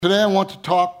Today I want to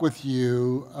talk with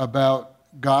you about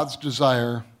God's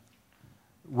desire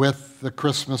with the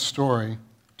Christmas story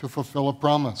to fulfill a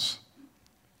promise.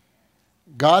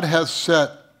 God has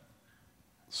set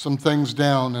some things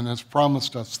down and has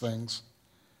promised us things.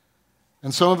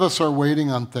 And some of us are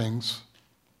waiting on things,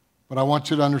 but I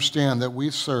want you to understand that we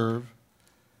serve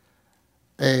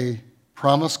a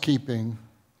promise-keeping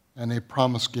and a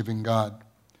promise-giving God.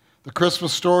 The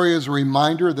Christmas story is a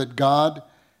reminder that God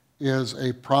is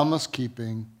a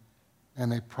promise-keeping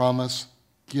and a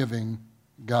promise-giving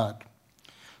God.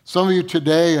 Some of you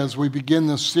today, as we begin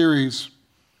this series,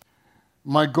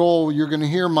 you're going to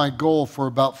hear my goal for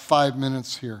about 5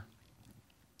 minutes here.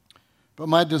 But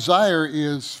my desire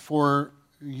is for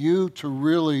you to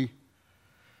really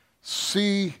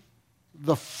see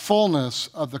the fullness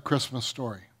of the Christmas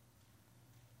story.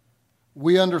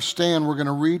 We understand, we're going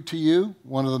to read to you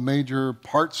one of the major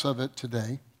parts of it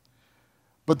today.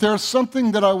 But there's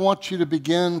something that I want you to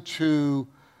begin to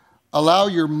allow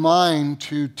your mind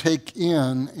to take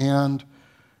in, and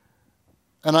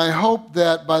I hope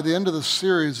that by the end of the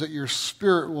series that your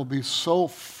spirit will be so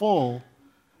full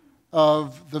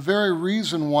of the very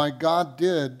reason why God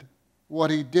did what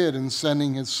he did in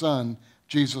sending his son,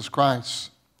 Jesus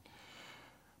Christ.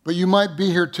 But you might be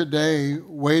here today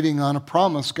waiting on a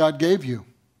promise God gave you.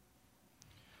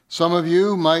 Some of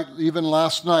you might, even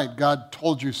last night, God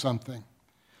told you something.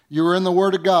 You were in the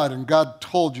Word of God and God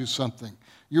told you something.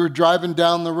 You were driving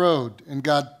down the road and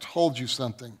God told you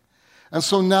something. And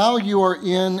so now you are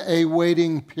in a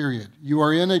waiting period. You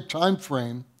are in a time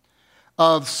frame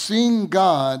of seeing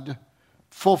God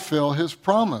fulfill his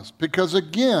promise. Because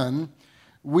again,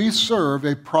 we serve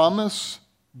a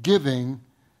promise-giving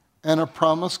and a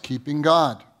promise-keeping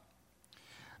God.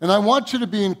 And I want you to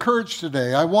be encouraged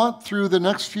today. I want through the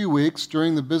next few weeks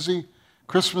during the busy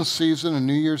Christmas season and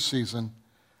New Year's season,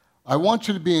 I want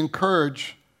you to be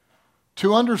encouraged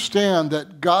to understand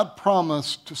that God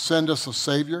promised to send us a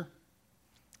Savior.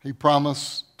 He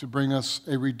promised to bring us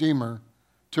a Redeemer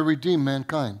to redeem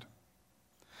mankind.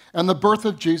 And the birth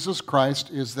of Jesus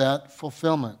Christ is that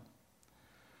fulfillment.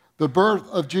 The birth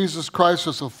of Jesus Christ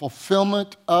is a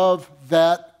fulfillment of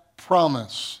that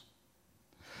promise.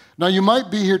 Now, you might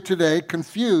be here today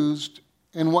confused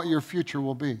in what your future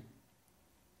will be.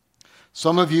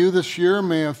 Some of you this year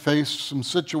may have faced some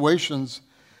situations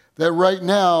that right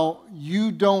now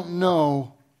you don't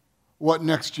know what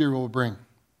next year will bring.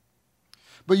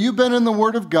 But you've been in the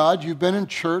Word of God, you've been in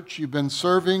church, you've been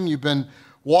serving, you've been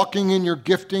walking in your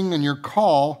gifting and your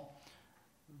call,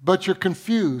 but you're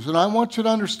confused. And I want you to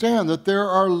understand that there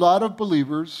are a lot of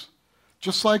believers,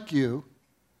 just like you,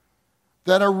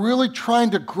 that are really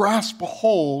trying to grasp a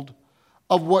hold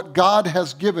of what God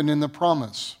has given in the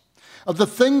promise. Of the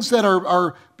things that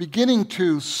are beginning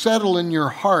to settle in your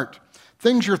heart,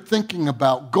 things you're thinking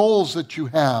about, goals that you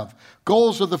have,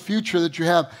 goals of the future that you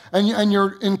have, and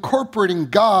you're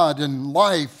incorporating God and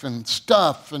life and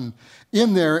stuff and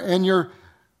in there, and you're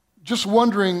just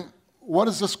wondering, what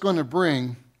is this going to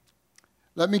bring?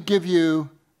 Let me give you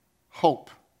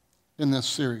hope in this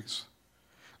series.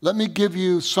 Let me give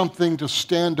you something to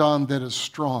stand on that is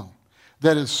strong,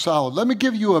 that is solid. Let me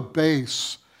give you a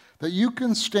base that you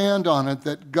can stand on it,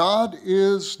 that God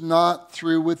is not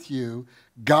through with you.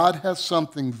 God has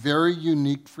something very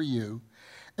unique for you,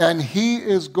 and he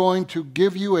is going to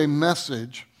give you a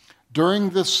message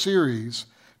during this series,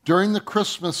 during the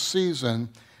Christmas season,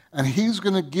 and he's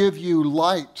going to give you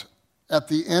light at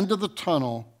the end of the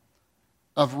tunnel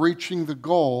of reaching the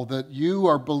goal that you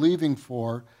are believing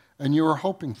for and you are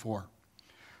hoping for.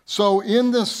 So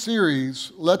in this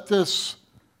series, let this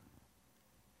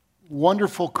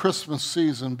wonderful Christmas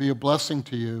season be a blessing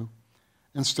to you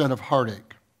instead of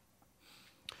heartache.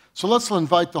 So let's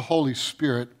invite the Holy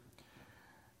Spirit,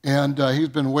 and he's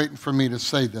been waiting for me to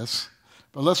say this,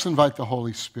 but let's invite the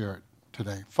Holy Spirit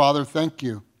today. Father, thank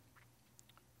you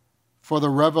for the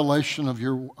revelation of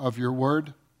your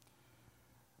word.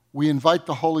 We invite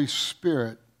the Holy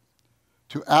Spirit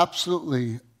to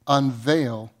absolutely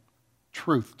unveil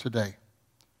truth today.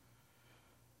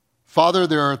 Father,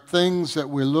 there are things that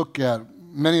we look at.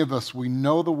 Many of us, we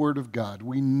know the Word of God.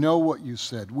 We know what you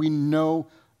said. We know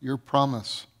your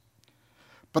promise.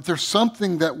 But there's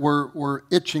something that we're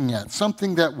itching at,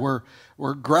 something that we're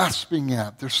grasping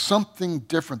at. There's something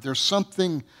different. There's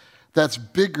something that's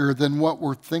bigger than what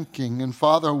we're thinking. And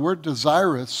Father, we're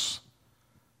desirous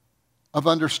of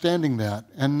understanding that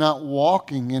and not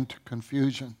walking into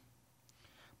confusion.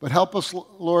 But help us,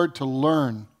 Lord, to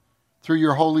learn through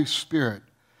your Holy Spirit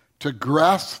to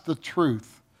grasp the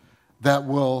truth that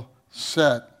will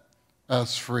set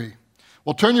us free.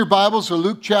 Well, turn your Bibles to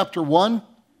Luke chapter 1.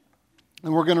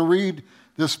 and we're going to read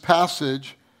this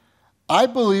passage. I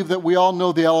believe that we all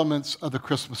know the elements of the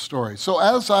Christmas story. So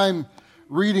as I'm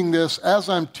reading this, as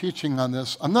I'm teaching on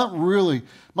this,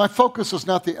 my focus is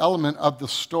not the element of the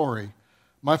story.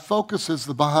 My focus is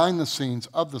the behind the scenes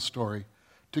of the story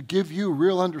to give you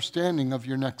real understanding of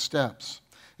your next steps.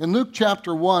 In Luke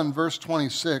chapter 1, verse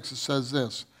 26, it says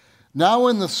this, "Now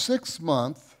in the 6th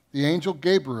month, the angel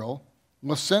Gabriel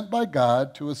was sent by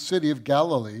God to a city of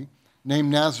Galilee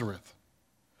named Nazareth,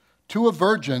 to a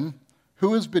virgin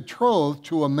who is betrothed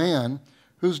to a man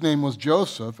whose name was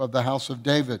Joseph of the house of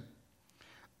David.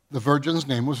 The virgin's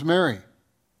name was Mary.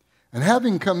 And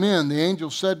having come in, the angel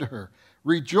said to her,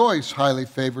 'Rejoice, highly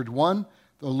favored one,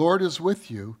 the Lord is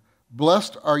with you.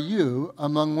 Blessed are you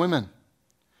among women.'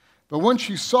 But when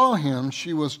she saw him,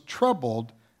 she was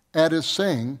troubled at his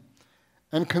saying,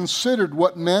 and considered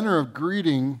what manner of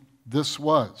greeting this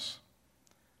was.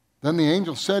 Then the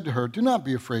angel said to her, 'Do not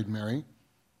be afraid, Mary,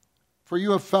 for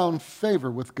you have found favor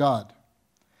with God.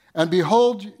 And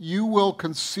behold, you will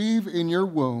conceive in your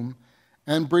womb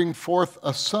and bring forth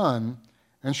a son,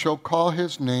 and shall call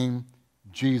his name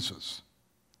Jesus.'"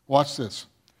 Watch this.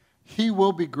 "He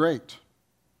will be great,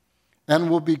 and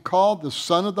will be called the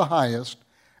Son of the Highest,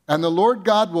 and the Lord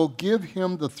God will give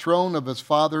him the throne of his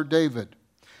father David."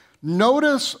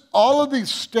 Notice all of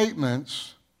these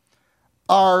statements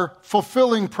are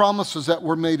fulfilling promises that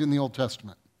were made in the Old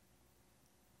Testament.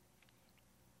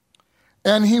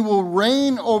 "And he will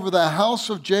reign over the house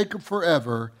of Jacob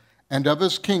forever, and of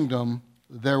his kingdom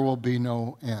there will be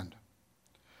no end."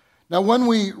 Now, when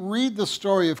we read the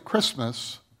story of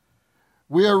Christmas,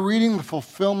 we are reading the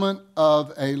fulfillment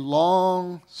of a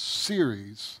long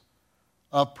series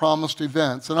of promised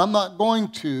events. And I'm not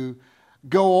going to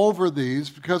go over these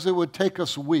because it would take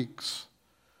us weeks.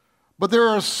 But there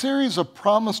are a series of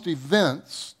promised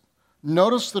events.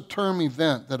 Notice the term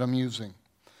event that I'm using.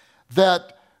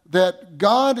 That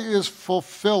God is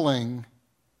fulfilling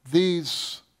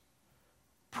these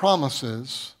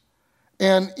promises.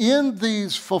 And in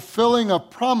these fulfilling of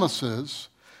promises,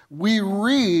 we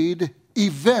read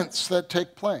events that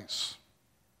take place.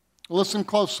 Listen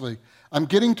closely. I'm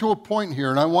getting to a point here,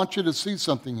 and I want you to see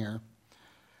something here.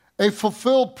 A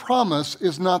fulfilled promise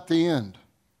is not the end.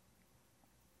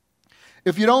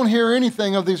 If you don't hear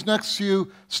anything of these next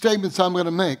few statements I'm going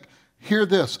to make, hear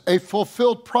this. A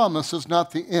fulfilled promise is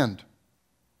not the end.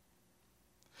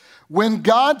 When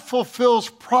God fulfills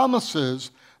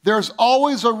promises, there's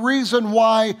always a reason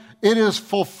why it is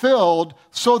fulfilled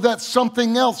so that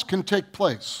something else can take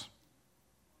place.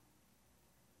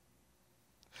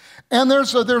 And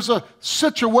there's a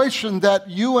situation that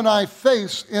you and I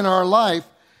face in our life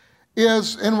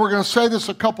is, and we're going to say this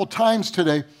a couple times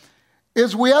today,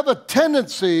 is we have a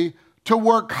tendency to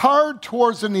work hard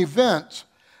towards an event,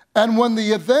 and when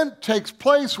the event takes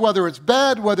place, whether it's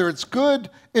bad, whether it's good,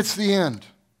 it's the end.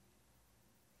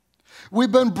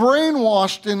 We've been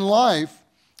brainwashed in life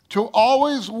to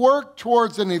always work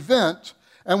towards an event,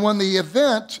 and when the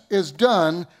event is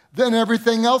done, then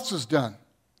everything else is done.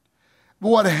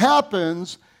 What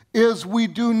happens is we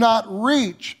do not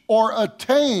reach or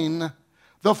attain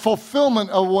the fulfillment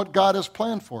of what God has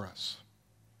planned for us.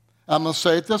 I'm going to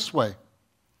say it this way.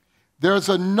 There's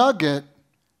a nugget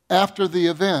after the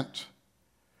event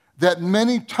that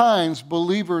many times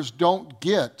believers don't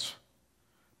get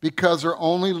because they're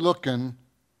only looking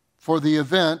for the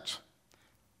event,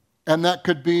 and that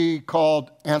could be called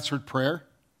answered prayer.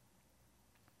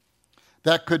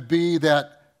 That could be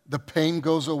that the pain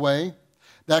goes away.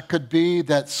 That could be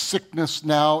that sickness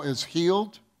now is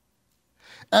healed.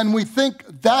 And we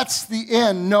think that's the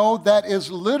end. No, that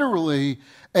is literally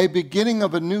a beginning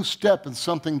of a new step in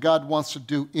something God wants to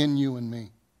do in you and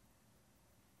me.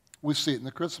 We see it in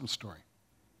the Christmas story.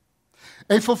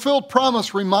 A fulfilled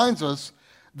promise reminds us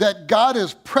that God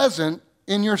is present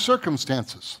in your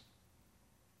circumstances.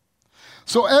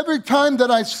 So every time that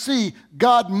I see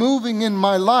God moving in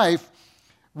my life,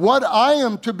 what I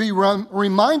am to be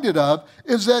reminded of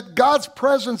is that God's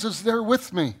presence is there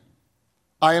with me.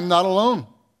 I am not alone,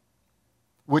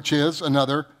 which is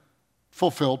another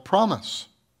fulfilled promise.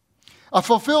 A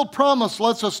fulfilled promise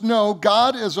lets us know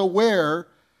God is aware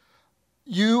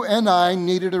you and I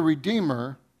needed a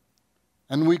Redeemer,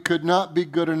 and we could not be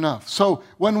good enough. So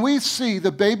when we see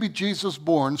the baby Jesus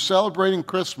born, celebrating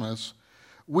Christmas,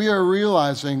 we are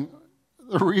realizing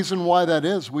the reason why that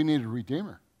is we need a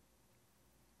Redeemer.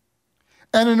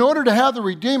 And in order to have the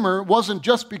Redeemer, it wasn't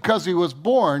just because he was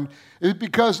born. It's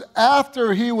because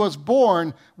after he was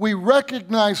born, we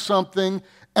recognized something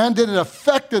and it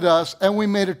affected us, and we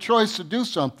made a choice to do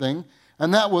something,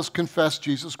 and that was confess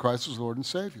Jesus Christ as Lord and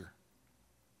Savior.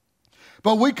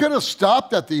 But we could have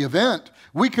stopped at the event.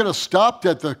 We could have stopped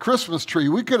at the Christmas tree.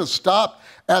 We could have stopped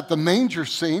at the manger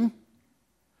scene.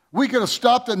 We could have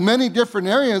stopped at many different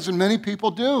areas, and many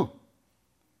people do.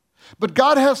 But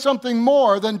God has something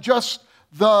more than just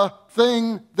the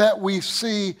thing that we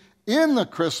see in the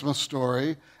Christmas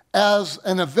story as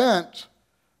an event.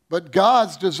 But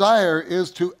God's desire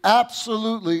is to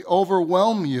absolutely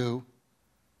overwhelm you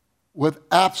with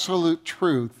absolute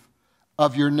truth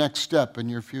of your next step in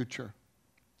your future.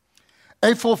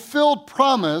 A fulfilled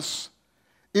promise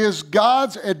is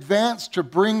God's advance to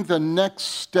bring the next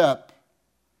step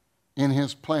in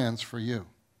his plans for you.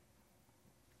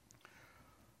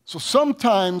 So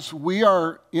sometimes we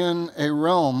are in a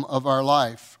realm of our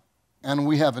life and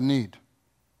we have a need.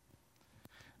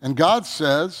 And God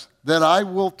says that I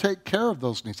will take care of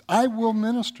those needs. I will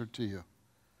minister to you.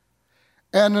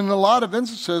 And in a lot of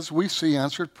instances, we see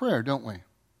answered prayer, don't we?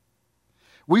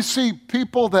 We see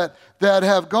people that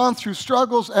have gone through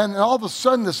struggles, and all of a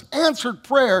sudden this answered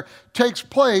prayer takes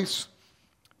place.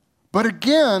 But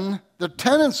again, the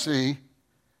tendency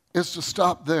is to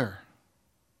stop there.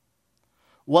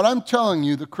 What I'm telling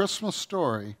you, the Christmas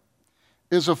story,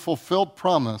 is a fulfilled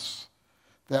promise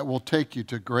that will take you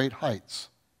to great heights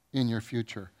in your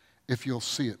future if you'll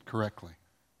see it correctly.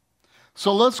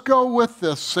 So let's go with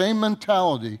this same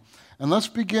mentality, and let's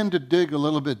begin to dig a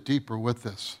little bit deeper with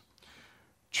this.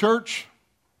 Church,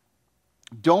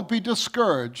 don't be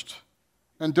discouraged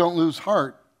and don't lose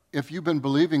heart if you've been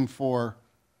believing for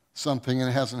something and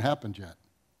it hasn't happened yet.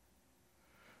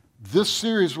 This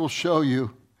series will show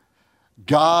you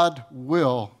God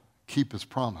will keep his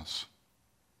promise.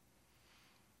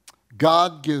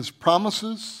 God gives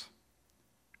promises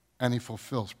and he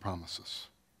fulfills promises.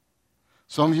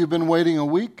 Some of you have been waiting a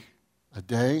week, a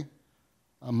day,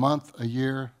 a month, a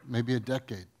year, maybe a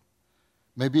decade,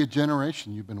 maybe a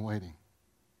generation you've been waiting.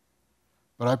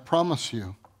 But I promise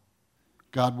you,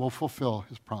 God will fulfill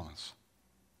his promise.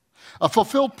 A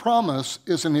fulfilled promise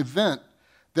is an event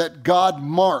that God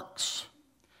marks,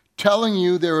 telling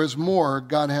you there is more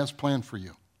God has planned for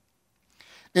you.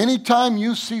 Anytime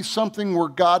you see something where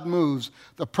God moves,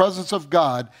 the presence of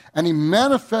God, and he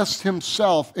manifests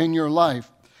himself in your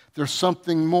life, there's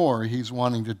something more he's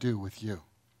wanting to do with you.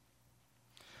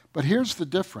 But here's the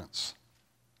difference.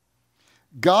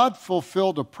 God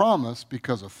fulfilled a promise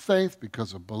because of faith,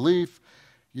 because of belief.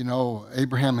 You know,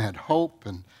 Abraham had hope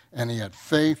and he had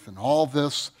faith and all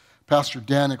this. Pastor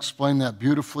Dan explained that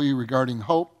beautifully regarding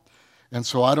hope. And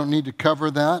so I don't need to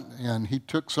cover that. And he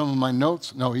took some of my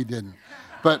notes. No, he didn't.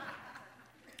 But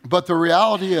the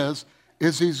reality is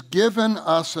he's given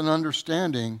us an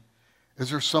understanding,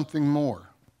 is there something more?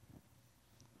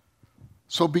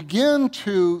 So begin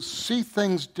to see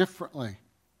things differently.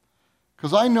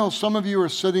 Because I know some of you are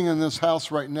sitting in this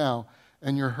house right now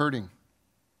and you're hurting.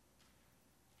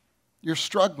 You're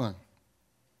struggling.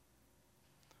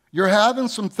 You're having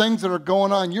some things that are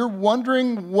going on. You're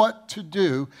wondering what to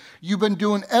do. You've been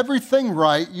doing everything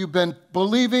right. You've been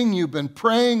believing. You've been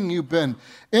praying. You've been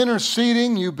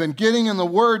interceding. You've been getting in the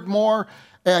Word more.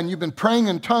 And you've been praying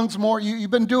in tongues more.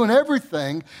 You've been doing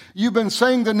everything. You've been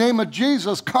saying the name of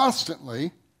Jesus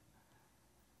constantly.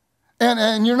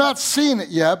 And you're not seeing it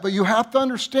yet, but you have to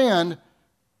understand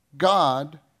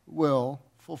God will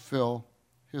fulfill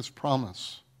his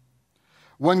promise.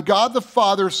 When God the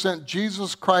Father sent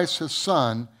Jesus Christ, his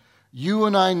Son, you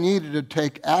and I needed to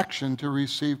take action to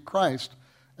receive Christ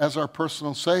as our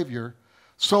personal Savior.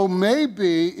 So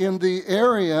maybe in the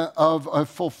area of a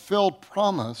fulfilled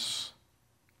promise,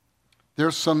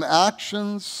 there's some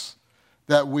actions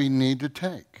that we need to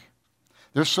take.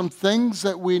 There's some things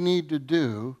that we need to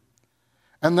do,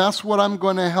 and that's what I'm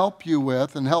going to help you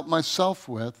with and help myself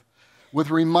with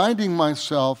reminding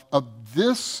myself of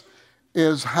this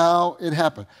is how it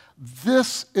happened.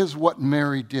 This is what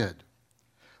Mary did.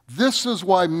 This is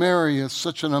why Mary is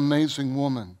such an amazing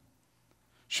woman.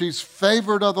 She's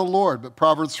favored of the Lord, but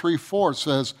Proverbs 3:4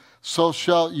 says, so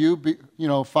shall you be,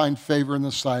 find favor in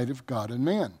the sight of God and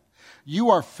man. You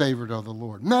are favored of the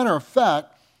Lord. Matter of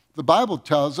fact, the Bible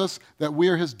tells us that we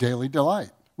are his daily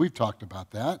delight. We've talked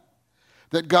about that.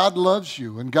 That God loves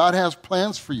you and God has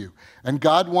plans for you. And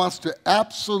God wants to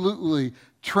absolutely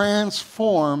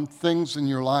transform things in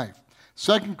your life.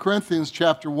 2 Corinthians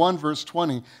chapter 1, verse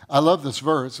 20, I love this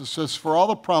verse. It says, for all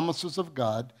the promises of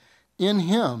God in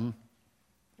him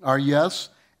are yes,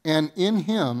 and in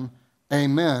him,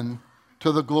 amen,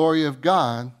 to the glory of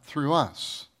God through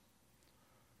us.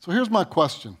 So here's my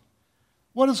question.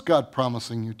 What is God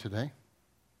promising you today?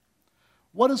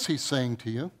 What is he saying to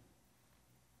you?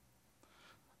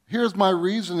 Here's my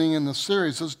reasoning in the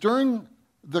series is during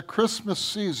the Christmas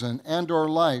season and or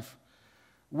life,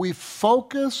 we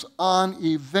focus on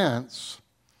events,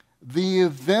 the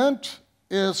event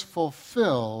is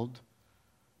fulfilled,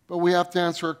 but we have to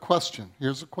answer a question.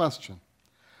 Here's a question.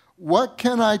 What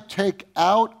can I take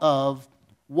out of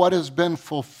what has been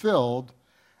fulfilled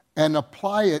and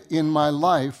apply it in my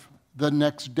life the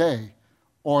next day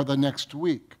or the next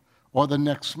week or the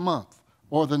next month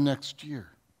or the next year?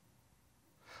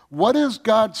 What is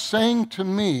God saying to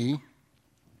me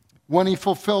when he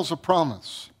fulfills a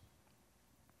promise?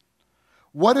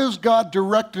 What is God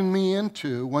directing me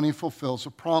into when he fulfills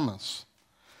a promise?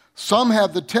 Some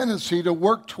have the tendency to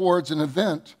work towards an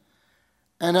event,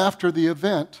 and after the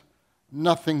event,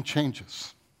 nothing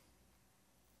changes.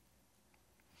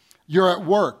 You're at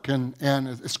work, and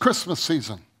it's Christmas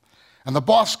season, and the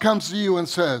boss comes to you and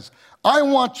says, I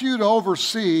want you to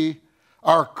oversee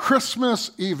our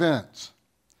Christmas event.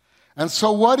 And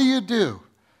so what do?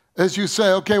 As you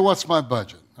say, okay, what's my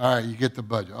budget? All right, you get the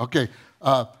budget. Okay,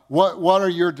 what are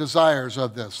your desires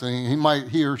of this? And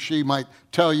he or she might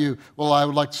tell you, well, I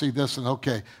would like to see this, and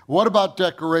okay. What about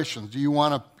decorations? Do you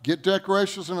want to get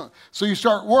decorations? So you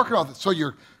start working on it. So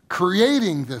you're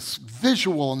creating this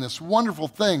visual and this wonderful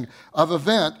thing of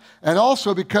event. And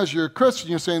also because you're a Christian,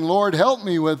 you're saying, Lord, help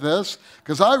me with this,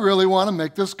 because I really want to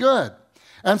make this good.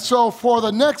 And so for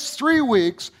the next 3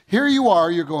 weeks, here you are,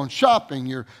 you're going shopping,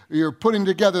 you're putting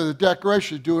together the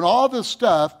decorations, doing all this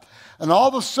stuff, and all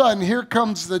of a sudden, here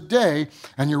comes the day,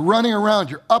 and you're running around,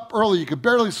 you're up early, you can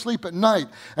barely sleep at night,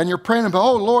 and you're praying about,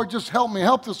 oh, Lord, just help me,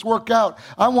 help this work out.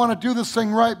 I want to do this thing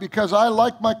right because I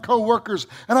like my coworkers,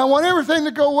 and I want everything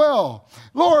to go well.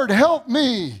 Lord, help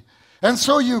me. And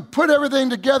so you put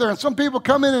everything together, and some people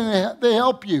come in and they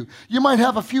help you. You might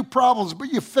have a few problems,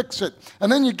 but you fix it.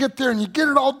 And then you get there and you get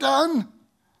it all done,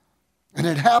 and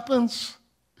it happens.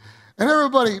 And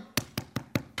everybody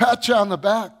pats you on the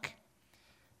back,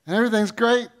 and everything's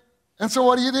great. And so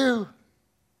what do?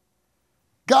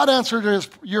 God answered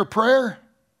your prayer.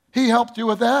 He helped you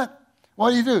with that.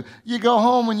 What do? You go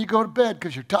home and you go to bed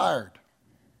because you're tired.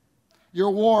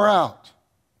 You're wore out.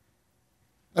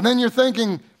 And then you're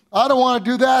thinking, I don't want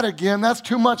to do that again. That's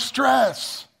too much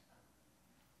stress.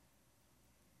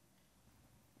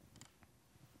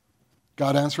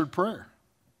 God answered prayer.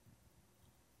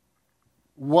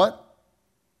 What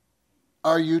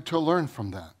are you to learn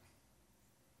from that?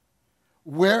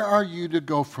 Where are you to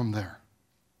go from there?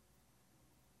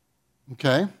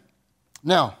 Okay?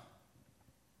 Now,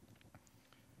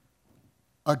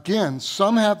 again,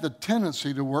 some have the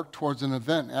tendency to work towards an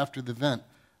event. After the event,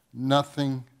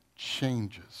 nothing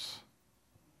changes.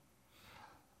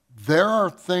 There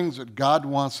are things that God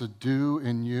wants to do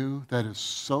in you that is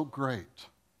so great.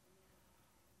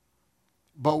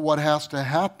 But what has to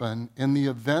happen in the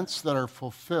events that are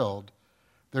fulfilled,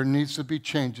 there needs to be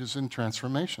changes and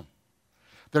transformation.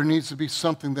 There needs to be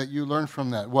something that you learn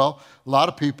from that. Well, a lot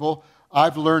of people,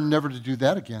 I've learned never to do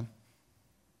that again.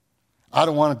 I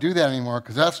don't want to do that anymore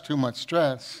because that's too much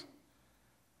stress.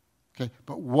 Okay,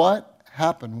 but what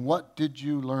happened? What did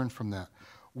you learn from that?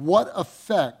 What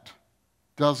effect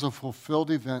does a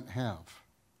fulfilled event have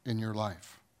in your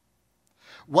life?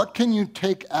 What can you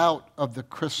take out of the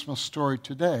Christmas story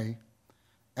today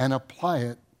and apply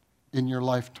it in your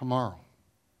life tomorrow?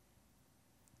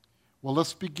 Well,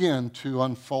 let's begin to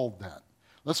unfold that.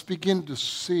 Let's begin to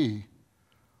see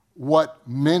what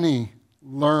many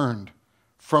learned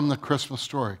from the Christmas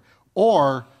story.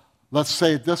 Or, let's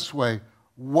say it this way,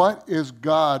 what is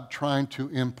God trying to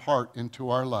impart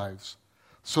into our lives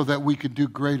so that we could do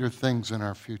greater things in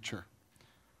our future?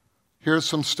 Here's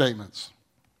some statements.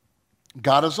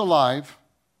 God is alive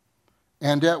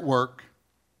and at work,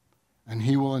 and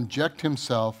he will inject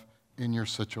himself in your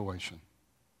situation.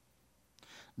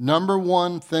 Number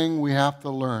one thing we have to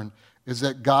learn is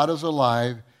that God is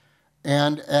alive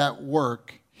and at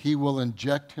work. He will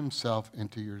inject himself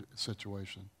into your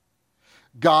situation.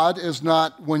 God is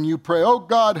not, when you pray, oh,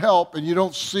 God, help, and you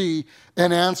don't see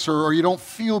an answer or you don't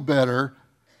feel better,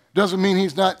 doesn't mean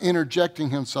he's not interjecting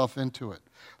himself into it.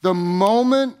 The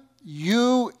moment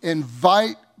you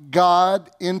invite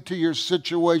God into your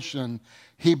situation,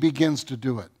 he begins to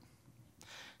do it.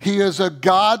 He is a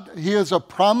God, he is a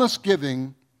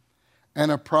promise-giving and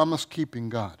a promise-keeping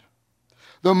God.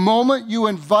 The moment you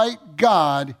invite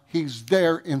God, he's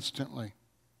there instantly.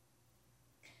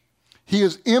 He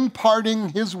is imparting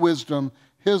his wisdom,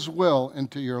 his will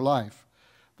into your life.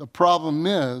 The problem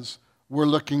is we're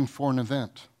looking for an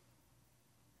event.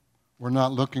 We're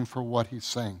not looking for what he's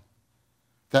saying.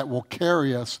 That will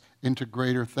carry us into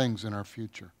greater things in our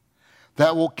future.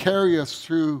 That will carry us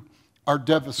through our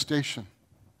devastation.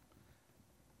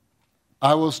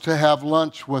 I was to have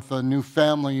lunch with a new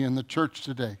family in the church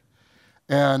today.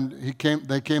 And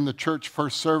they came to church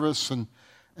first service and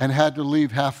had to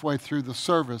leave halfway through the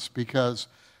service because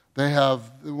they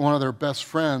have one of their best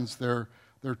friends, their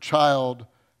child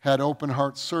had open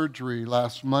heart surgery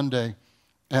last Monday,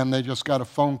 and they just got a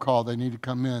phone call. They need to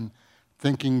come in,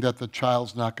 thinking that the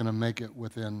child's not going to make it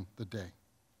within the day.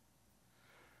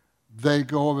 They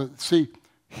go over. See,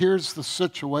 here's the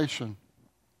situation.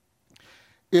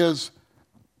 Is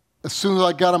as soon as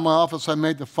I got in my office, I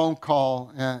made the phone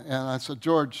call, and I said,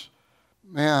 George,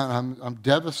 man, I'm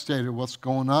devastated. What's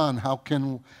going on? How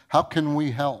can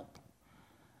we help?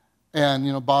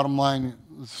 And bottom line,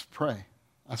 let's pray.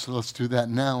 I said, let's do that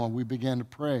now. And we began to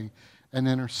pray and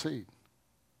intercede.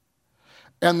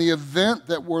 And the event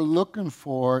that we're looking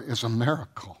for is a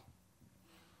miracle.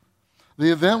 The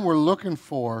event we're looking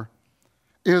for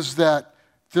is that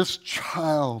this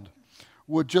child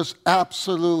would just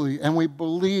absolutely, and we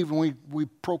believe, and we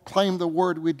proclaim the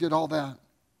word, we did all that.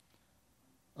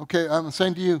 Okay, I'm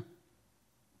saying to you,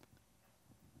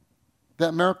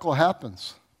 that miracle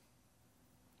happens.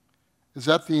 Is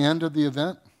that the end of the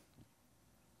event?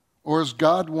 Or is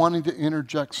God wanting to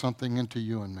interject something into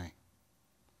you and me?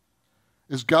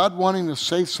 Is God wanting to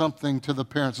say something to the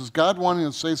parents? Is God wanting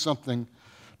to say something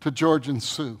to George and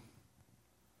Sue?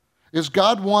 Is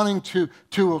God wanting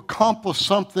to accomplish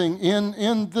something in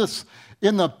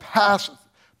the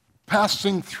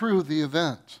passing through the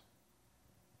event?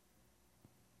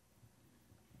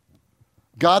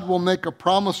 God will make a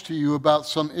promise to you about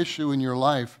some issue in your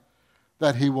life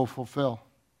that he will fulfill.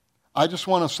 I just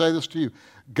want to say this to you.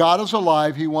 God is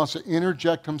alive. He wants to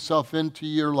interject himself into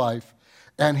your life,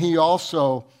 and he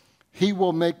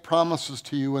will make promises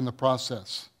to you in the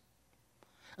process.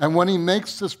 And when he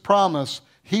makes this promise,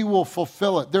 he will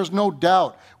fulfill it. There's no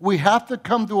doubt. We have to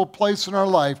come to a place in our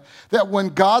life that when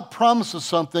God promises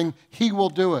something, he will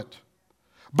do it.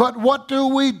 But what do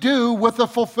we do with a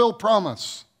fulfilled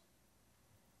promise?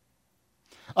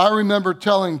 I remember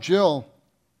telling Jill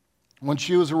when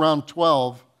she was around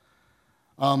 12,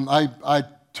 I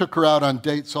took her out on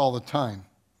dates all the time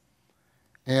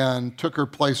and took her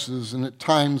places. And at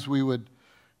times we would,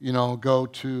 go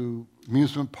to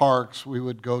amusement parks. We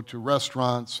would go to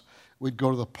restaurants. We'd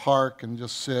go to the park and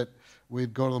just sit.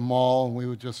 We'd go to the mall and we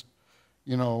would just,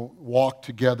 walk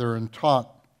together and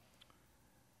talk.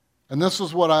 And this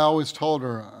is what I always told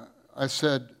her. I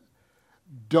said,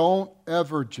 don't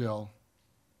ever, Jill,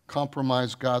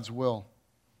 compromise God's will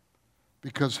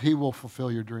because he will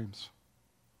fulfill your dreams.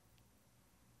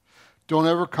 Don't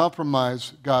ever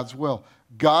compromise God's will.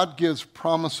 God gives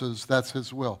promises, that's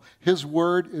his will. His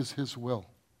word is his will.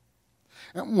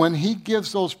 And when he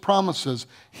gives those promises,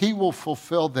 he will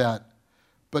fulfill that.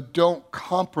 But don't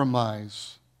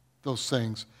compromise those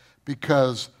things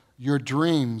because your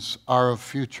dreams are of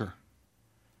future.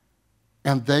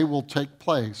 And they will take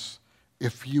place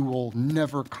if you will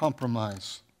never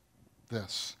compromise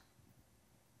this.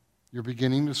 You're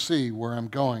beginning to see where I'm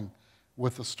going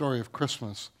with the story of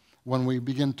Christmas when we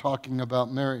begin talking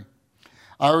about Mary.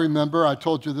 I remember I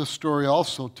told you this story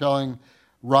also, telling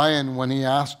Ryan when he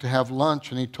asked to have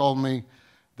lunch and he told me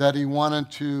that he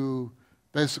wanted to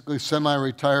basically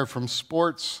semi-retire from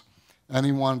sports and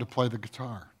he wanted to play the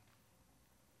guitar.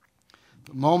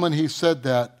 The moment he said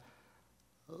that,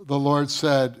 the Lord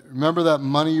said, remember that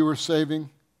money you were saving?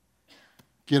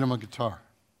 Get him a guitar.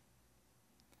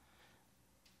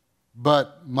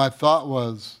 But my thought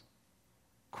was,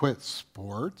 quit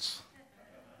sports,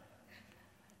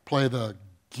 play the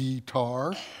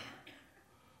guitar,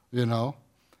 And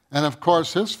of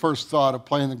course, his first thought of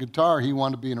playing the guitar, he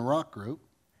wanted to be in a rock group.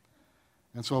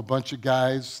 And so a bunch of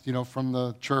guys, from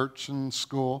the church and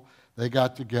school, they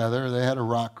got together. They had a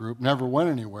rock group, never went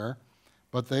anywhere,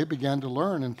 but they began to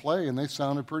learn and play, and they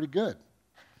sounded pretty good.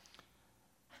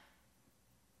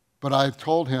 But I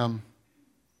told him,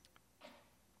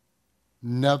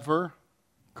 never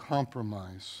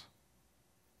compromise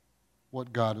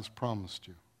what God has promised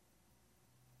you.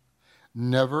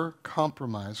 Never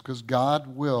compromise, because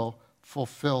God will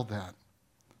fulfill that.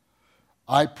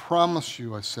 I promise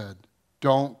you, I said,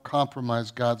 don't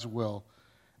compromise God's will,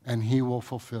 and he will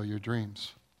fulfill your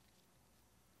dreams.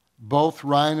 Both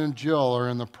Ryan and Jill are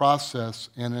in the process,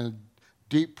 in a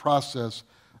deep process,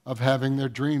 of having their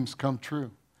dreams come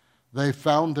true. They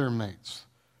found their mates.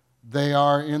 They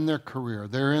are in their career.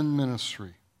 They're in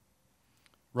ministry.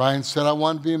 Ryan said, I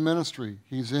want to be in ministry.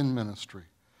 He's in ministry.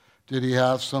 Did he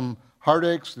have some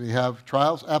heartaches? Did he have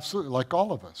trials? Absolutely, like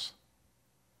all of us.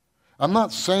 I'm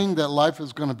not saying that life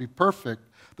is going to be perfect,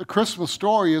 The Christmas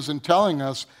story isn't telling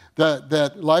us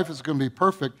that life is going to be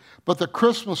perfect, but the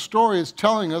Christmas story is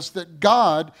telling us that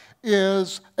God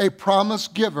is a promise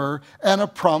giver and a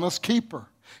promise keeper.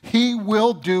 He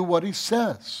will do what he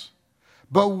says.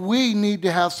 But we need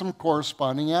to have some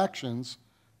corresponding actions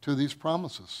to these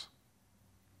promises.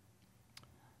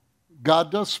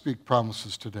 God does speak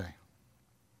promises today.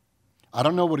 I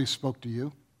don't know what he spoke to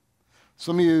you.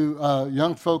 Some of you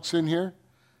young folks in here,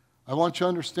 I want you to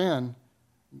understand,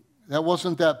 that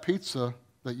wasn't that pizza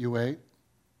that you ate.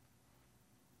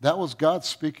 That was God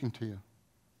speaking to you.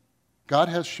 God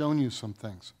has shown you some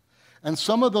things. And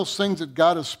some of those things that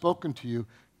God has spoken to you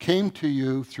came to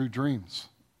you through dreams,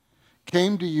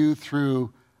 came to you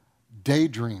through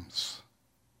daydreams.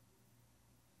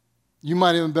 You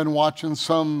might have been watching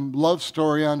some love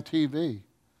story on TV,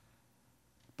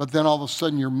 but then all of a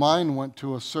sudden your mind went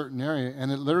to a certain area,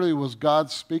 and it literally was God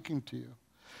speaking to you.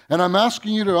 And I'm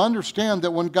asking you to understand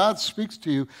that when God speaks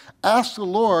to you, ask the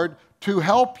Lord to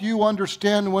help you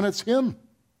understand when it's him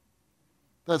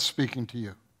that's speaking to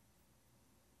you.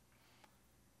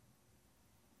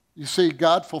 You see,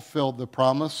 God fulfilled the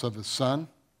promise of his son.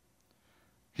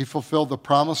 He fulfilled the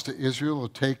promise to Israel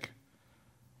to take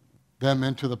them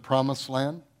into the promised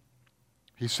land.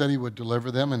 He said he would deliver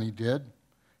them, and he did.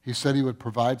 He said he would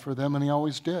provide for them, and he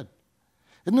always did.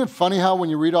 Isn't it funny how when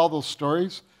you read all those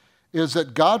stories, is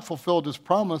that God fulfilled his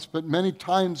promise, but many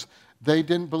times they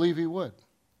didn't believe he would.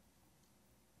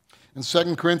 In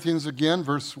 2 Corinthians again,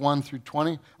 verse 1 through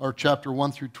 20, or chapter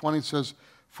 1 through 20 says,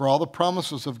 "For all the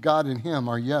promises of God in him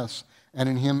are yes, and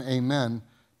in him amen,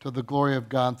 to the glory of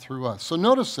God through us." So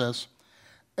notice this,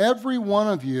 every one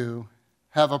of you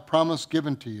have a promise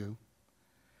given to you,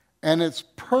 and its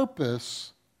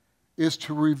purpose is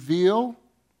to reveal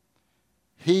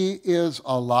he is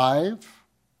alive,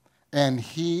 and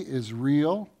he is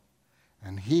real,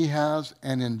 and he has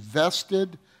an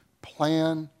invested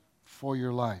plan for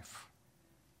your life.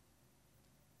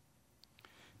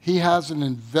 He has an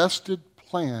invested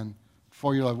plan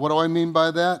for your life. What do I mean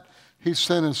by that? He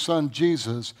sent his son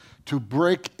Jesus to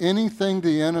break anything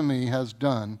the enemy has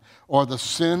done or the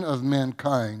sin of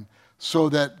mankind, so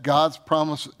that God's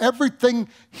promises, everything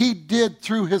he did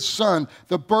through his son,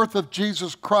 the birth of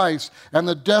Jesus Christ and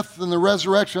the death and the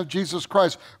resurrection of Jesus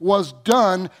Christ, was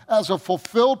done as a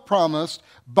fulfilled promise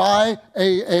by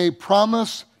a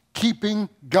promise-keeping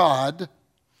God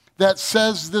that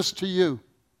says this to you.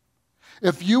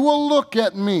 If you will look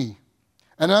at me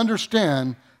and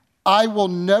understand, I will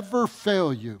never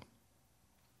fail you.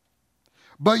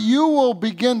 But you will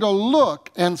begin to look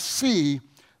and see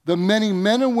the many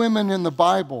men and women in the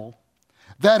Bible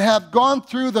that have gone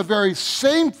through the very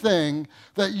same thing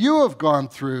that you have gone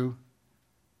through,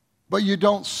 but you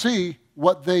don't see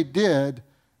what they did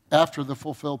after the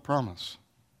fulfilled promise.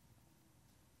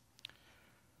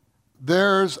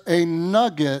 There's a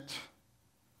nugget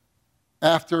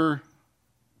after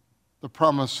the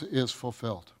promise is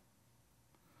fulfilled.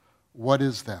 What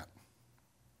is that?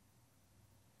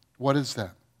 What is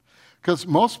that? Because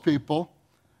most people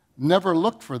never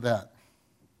look for that.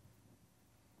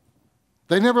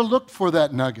 They never look for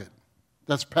that nugget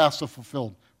that's past the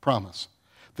fulfilled promise.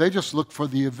 They just look for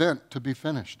the event to be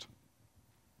finished.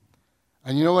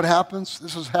 And you know what happens?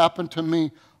 This has happened to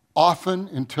me often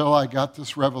until I got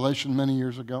this revelation many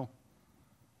years ago.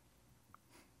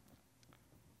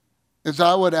 Is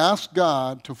I would ask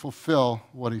God to fulfill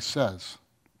what he says.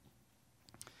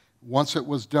 Once it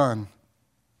was done,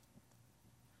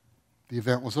 the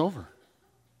event was over.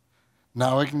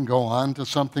 Now I can go on to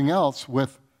something else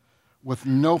with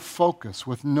no focus,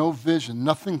 with no vision,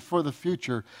 nothing for the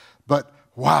future, but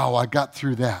wow, I got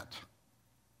through that.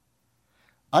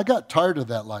 I got tired of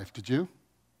that life, did you?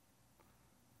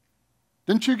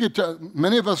 Didn't you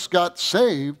many of us got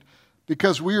saved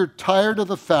because we were tired of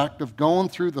the fact of going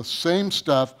through the same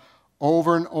stuff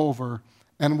over and over,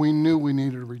 and we knew we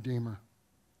needed a Redeemer.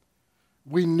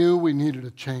 We knew we needed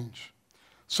a change.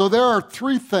 So there are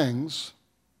three things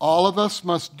all of us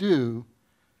must do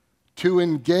to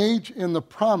engage in the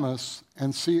promise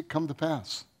and see it come to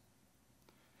pass.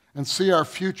 And see our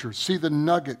future, see the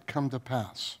nugget come to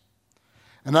pass.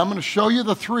 And I'm going to show you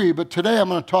the three, but today I'm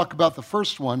going to talk about the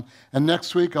first one, and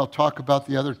next week I'll talk about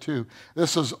the other two.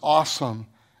 This is awesome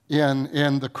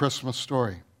in the Christmas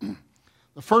story.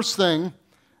 The first thing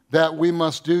that we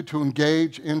must do to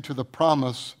engage into the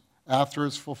promise after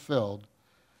it's fulfilled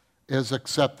is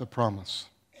accept the promise.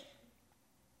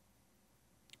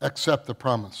 Accept the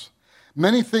promise.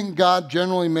 Many think God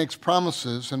generally makes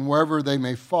promises, and wherever they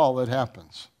may fall, it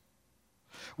happens.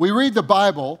 We read the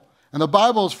Bible, And the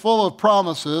Bible is full of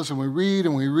promises, and we read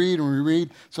and we read and we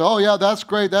read. So, oh yeah, that's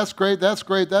great, that's great, that's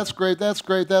great, that's great, that's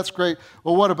great, that's great.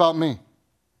 Well, what about me?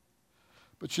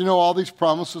 But you know, all these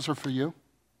promises are for you.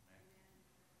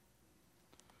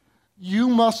 You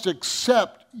must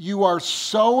accept you are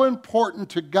so important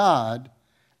to God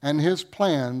and His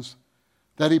plans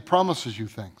that He promises you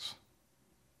things.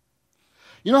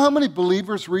 You know how many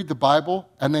believers read the Bible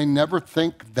and they never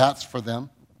think that's for them?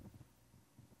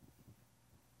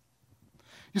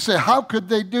 You say, how could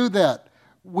they do that?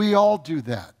 We all do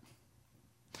that.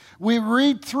 We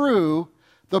read through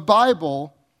the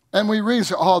Bible and we read,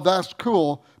 oh, that's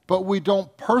cool, but we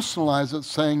don't personalize it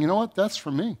saying, you know what, that's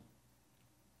for me.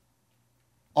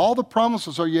 All the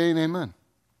promises are yea and amen.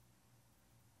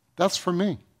 That's for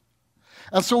me.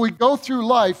 And so we go through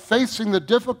life facing the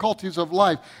difficulties of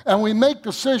life, and we make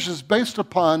decisions based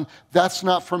upon that's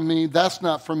not for me, that's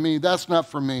not for me, that's not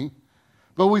for me.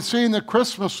 But we see in the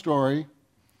Christmas story,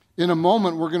 in a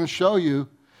moment we're going to show you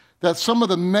that some of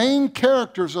the main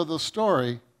characters of the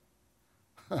story,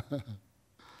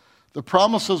 the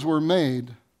promises were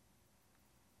made,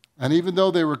 and even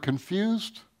though they were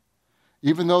confused,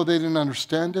 even though they didn't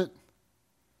understand it,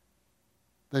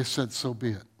 they said, so be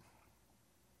it.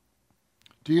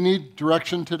 Do you need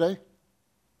direction today?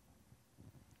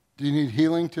 Do you need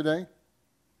healing today?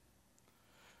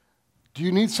 Do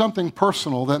you need something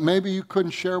personal that maybe you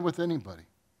couldn't share with anybody?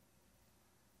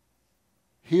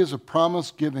 He is a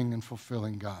promise-giving and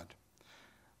fulfilling God.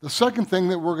 The second thing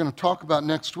that we're going to talk about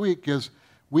next week is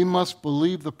we must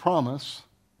believe the promise.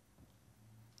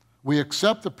 We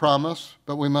accept the promise,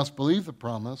 but we must believe the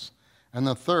promise. And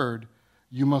the third,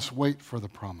 you must wait for the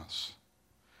promise.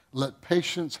 Let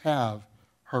patience have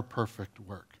her perfect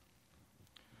work.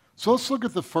 So let's look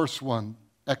at the first one,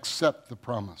 accept the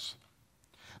promise.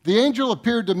 The angel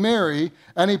appeared to Mary,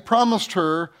 and he promised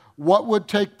her what would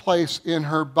take place in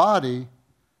her body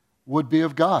would be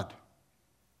of God.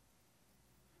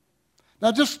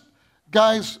 Now just,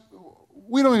 guys,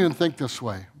 we don't even think this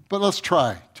way, but let's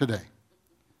try today.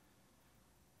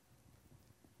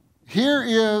 Here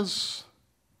is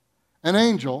an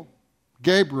angel,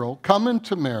 Gabriel, coming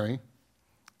to Mary,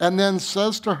 and then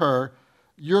says to her,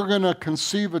 you're going to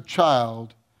conceive a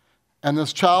child, and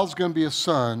this child's going to be a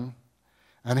son,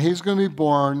 and he's going to be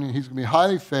born, he's going to be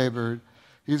highly favored,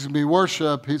 he's going to be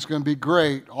worshiped, he's going to be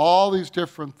great, all these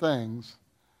different things.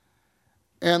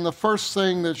 And the first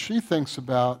thing that she thinks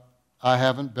about, I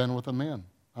haven't been with a man.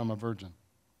 I'm a virgin.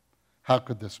 How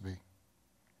could this be?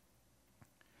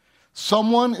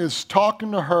 Someone is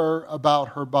talking to her about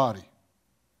her body,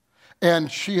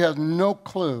 and she has no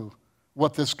clue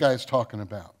what this guy's talking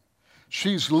about.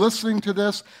 She's listening to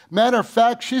this. Matter of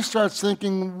fact, she starts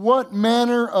thinking what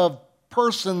manner of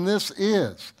person this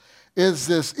is. Is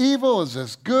this evil? Is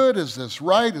this good? Is this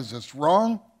right? Is this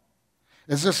wrong?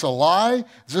 Is this a lie?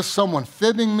 Is this someone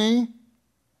fibbing me?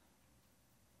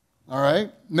 All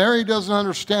right. Mary doesn't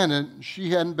understand it.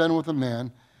 She hadn't been with a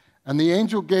man. And the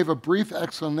angel gave a brief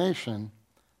explanation,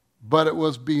 but it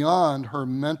was beyond her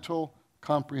mental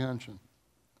comprehension.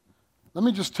 Let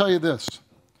me just tell you this.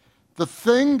 The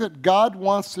thing that God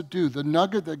wants to do, the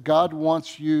nugget that God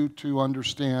wants you to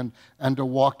understand and to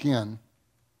walk in,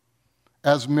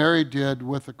 as Mary did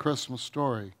with the Christmas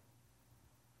story,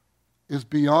 is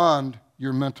beyond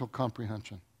your mental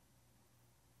comprehension.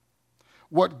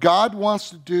 What God wants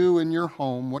to do in your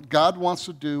home, what God wants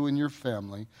to do in your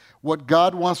family, what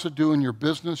God wants to do in your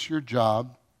business, your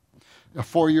job,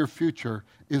 for your future,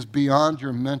 is beyond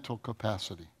your mental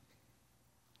capacity.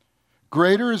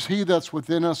 Greater is He that's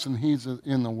within us than He's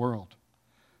in the world.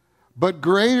 But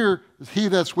greater is He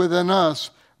that's within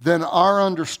us than our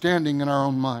understanding in our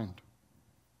own mind.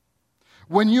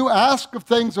 When you ask of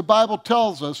things, the Bible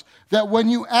tells us that when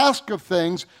you ask of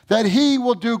things, that He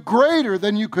will do greater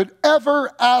than you could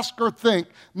ever ask or think,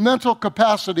 mental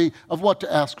capacity of what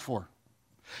to ask for.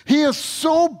 He is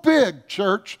so big,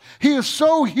 church. He is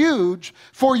so huge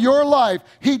for your life.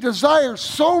 He desires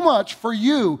so much for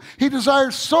you. He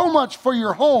desires so much for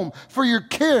your home, for your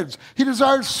kids. He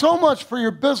desires so much for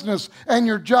your business and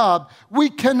your job. We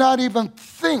cannot even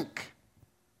think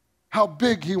how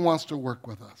big He wants to work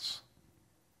with us.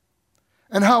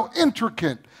 And how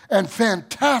intricate and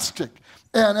fantastic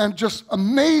and just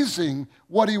amazing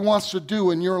what He wants to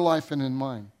do in your life and in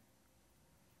mine.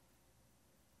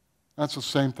 That's the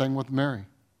same thing with Mary.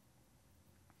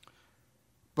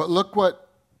 But look what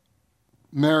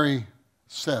Mary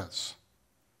says.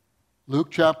 Luke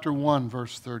chapter 1,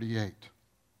 verse 38.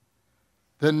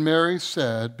 Then Mary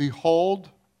said, behold,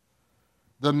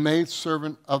 the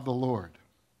maidservant of the Lord.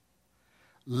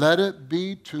 Let it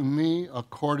be to me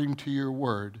according to your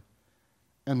word.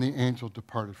 and the angel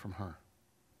departed from her.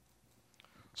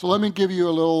 So let me give you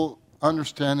a little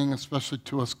understanding, especially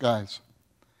to us guys.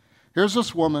 Here's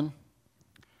this woman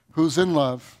who's in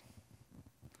love,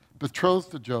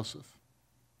 betrothed to Joseph,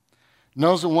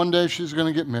 knows that one day she's going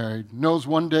to get married, knows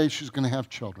one day she's going to have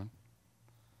children.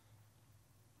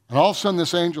 And all of a sudden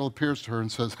this angel appears to her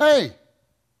and says, "Hey!"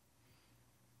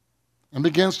 and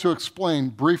begins to explain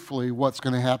briefly what's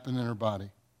going to happen in her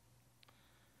body.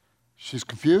 She's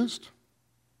confused.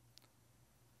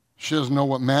 She doesn't know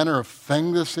what manner of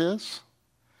thing this is,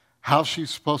 how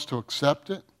she's supposed to accept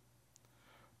it.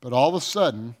 But all of a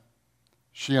sudden,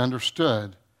 she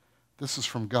understood this is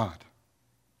from God.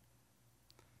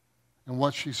 And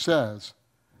what she says,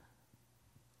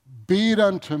 "Be it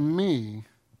unto me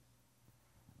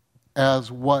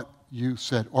as what you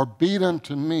said," or "Be it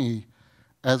unto me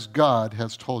as God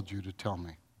has told you to tell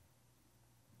me."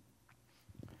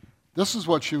 This is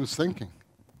what she was thinking.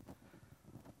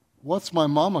 What's my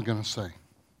mama going to say?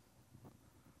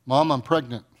 "Mom, I'm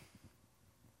pregnant."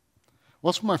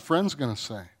 What's my friends going to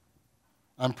say?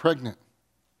 "I'm pregnant."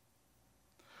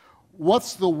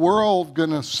 What's the world going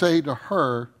to say to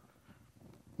her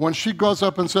when she goes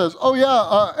up and says, "Oh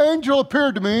yeah, angel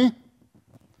appeared to me.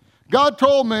 God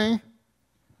told me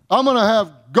I'm going to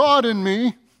have God in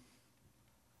me"?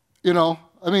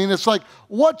 It's like,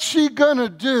 what's she going to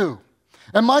do?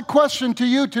 And my question to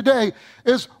you today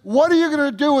is, what are you going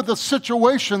to do with the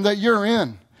situation that you're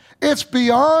in? It's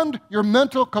beyond your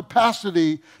mental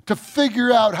capacity to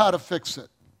figure out how to fix it.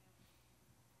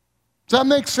 Does that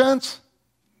make sense?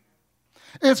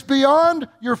 It's beyond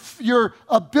your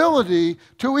ability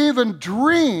to even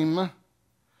dream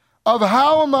of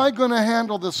how am I going to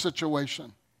handle this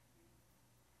situation.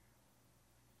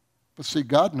 But see,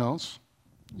 God knows.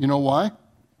 You know why?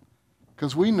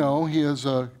 Because we know He is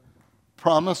a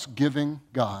promise-giving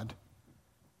God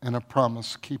and a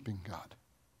promise-keeping God.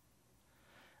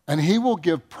 And He will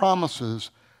give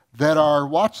promises that are,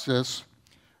 watch this,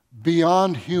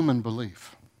 beyond human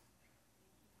belief.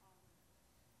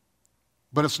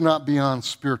 But it's not beyond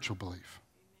spiritual belief.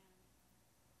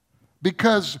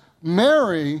 Because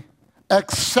Mary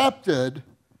accepted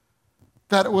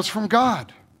that it was from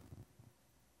God.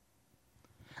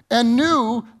 And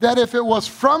knew that if it was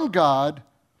from God,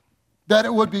 that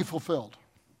it would be fulfilled.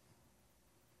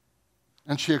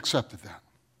 And she accepted that.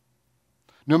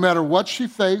 No matter what she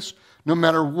faced, no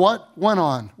matter what went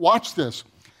on. Watch this.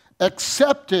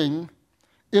 Accepting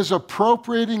is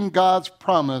appropriating God's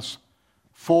promise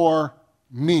for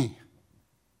me.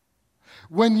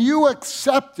 When you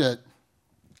accept it,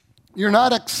 you're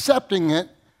not accepting it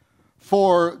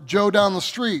for Joe down the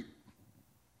street,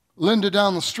 Linda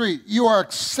down the street. You are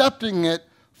accepting it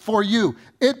for you.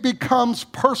 It becomes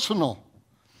personal.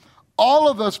 All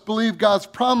of us believe God's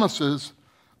promises,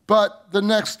 but the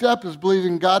next step is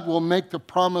believing God will make the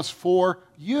promise for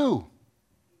you.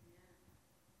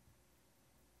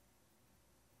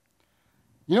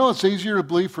 You know it's easier to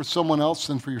believe for someone else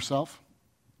than for yourself?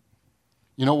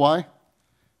 You know why?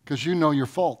 Because you know your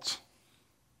faults.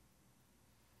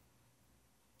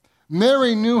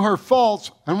 Mary knew her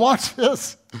faults, and watch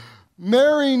this.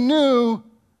 Mary knew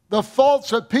the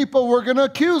faults that people were going to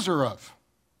accuse her of.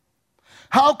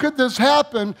 How could this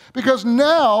happen? Because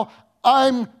now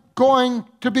I'm going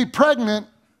to be pregnant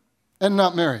and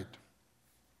not married.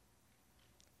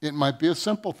 It might be a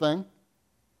simple thing.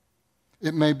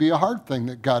 It may be a hard thing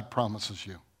that God promises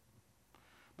you.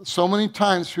 But so many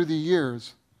times through the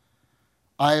years,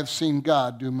 I have seen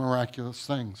God do miraculous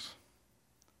things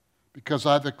because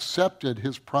I've accepted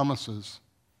His promises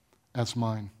as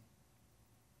mine.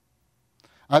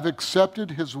 I've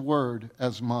accepted His word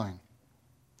as mine.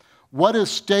 What is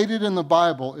stated in the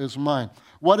Bible is mine.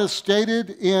 What is stated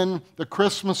in the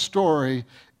Christmas story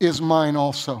is mine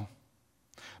also.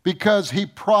 Because He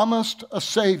promised a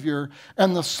Savior,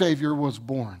 and the Savior was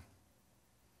born.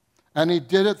 And He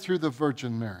did it through the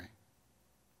Virgin Mary.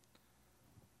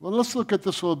 Well, let's look at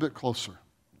this a little bit closer.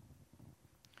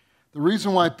 The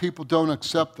reason why people don't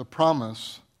accept the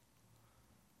promise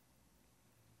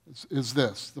is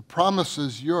this. The promise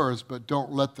is yours, but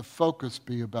don't let the focus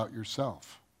be about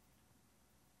yourself.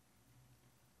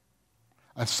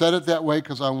 I said it that way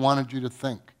because I wanted you to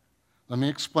think. Let me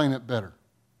explain it better.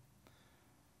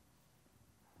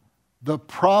 The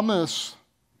promise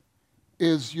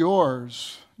is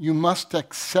yours. You must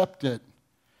accept it,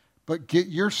 but get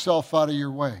yourself out of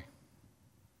your way.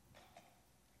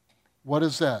 What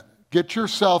is that? Get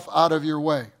yourself out of your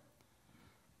way.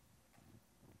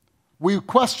 We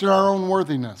question our own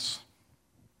worthiness.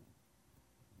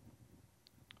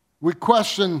 We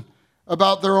question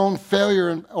about their own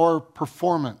failure or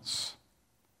performance.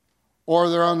 or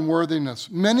their unworthiness.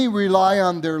 Many rely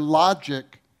on their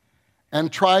logic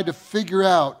and try to figure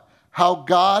out how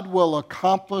God will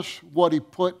accomplish what he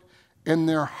put in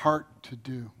their heart to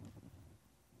do.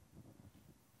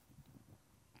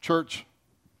 Church,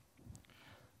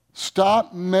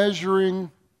 stop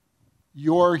measuring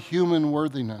your human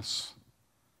worthiness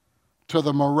to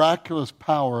the miraculous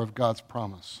power of God's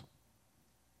promise.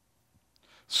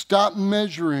 Stop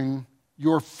measuring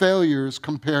your failures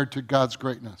compared to God's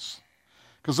greatness.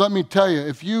 Because let me tell you,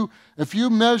 if you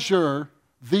measure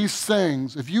these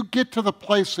things, if you get to the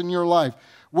place in your life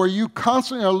where you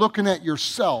constantly are looking at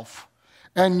yourself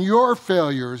and your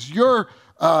failures, your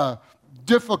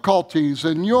difficulties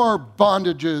and your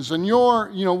bondages and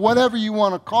your, whatever you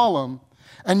want to call them,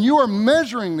 and you are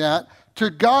measuring that to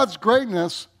God's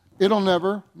greatness, it'll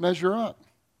never measure up.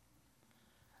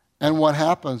 And what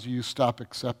happens, you stop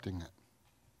accepting it.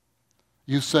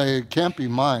 You say, it can't be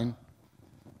mine,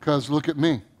 because look at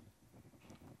me.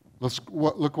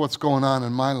 Look what's going on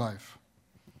in my life.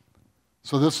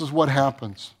 So this is what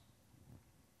happens.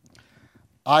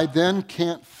 I then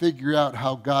can't figure out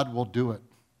how God will do it.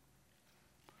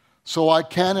 So I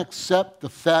can't accept the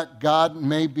fact God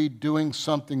may be doing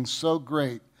something so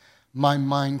great, my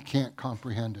mind can't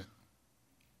comprehend it.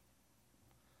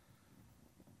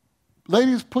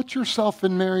 Ladies, put yourself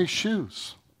in Mary's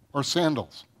shoes or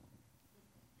sandals.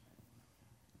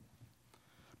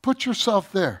 Put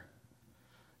yourself there.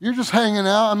 You're just hanging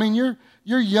out. I mean, you're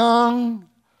young,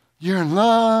 you're in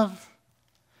love,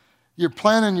 you're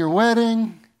planning your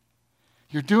wedding,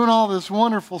 you're doing all this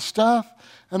wonderful stuff,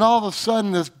 and all of a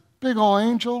sudden this big old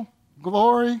angel,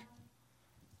 glory,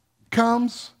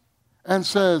 comes and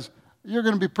says, you're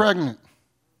going to be pregnant.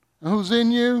 And who's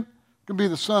in you can be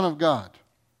the Son of God.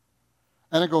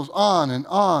 And it goes on and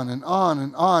on and on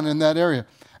and on in that area.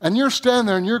 And you're standing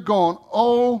there and you're going,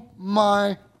 oh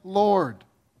my Lord,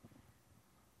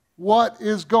 what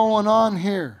is going on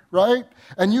here, right?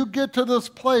 And you get to this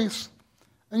place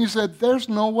and you said, there's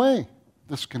no way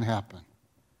this can happen.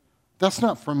 That's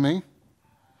not from me.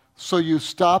 So you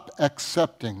stop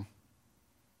accepting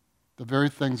the very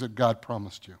things that God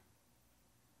promised you.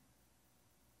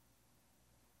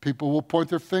 People will point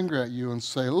their finger at you and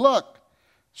say, look,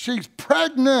 she's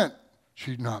pregnant.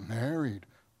 She's not married.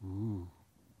 Ooh.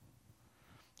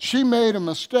 She made a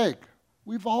mistake.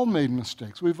 We've all made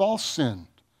mistakes. We've all sinned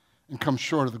and come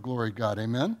short of the glory of God.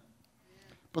 Amen?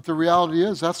 But the reality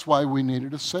is that's why we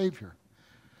needed a Savior.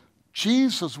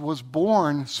 Jesus was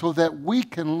born so that we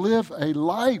can live a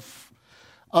life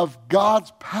of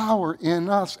God's power in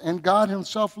us and God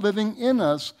himself living in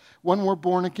us when we're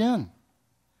born again.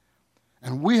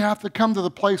 And we have to come to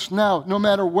the place now, no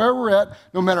matter where we're at,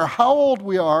 no matter how old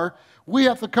we are, we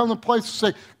have to come to the place to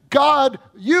say, God,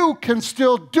 you can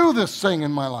still do this thing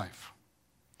in my life.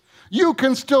 You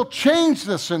can still change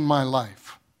this in my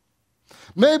life.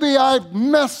 Maybe I've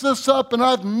messed this up and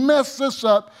I've messed this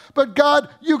up, but God,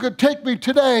 you could take me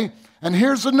today, and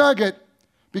here's the nugget,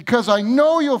 because I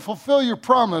know you'll fulfill your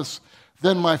promise,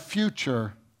 then my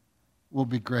future will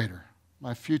be greater.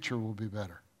 My future will be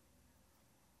better.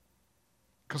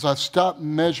 Because I've stopped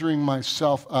measuring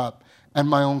myself up and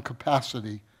my own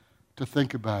capacity to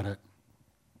think about it,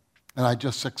 and I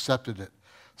just accepted it.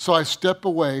 So I step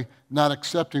away not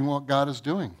accepting what God is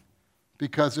doing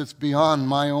because it's beyond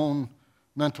my own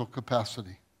mental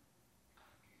capacity.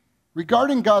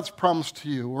 Regarding God's promise to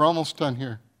you, we're almost done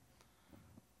here.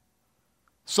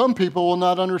 Some people will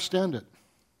not understand it.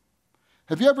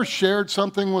 Have you ever shared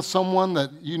something with someone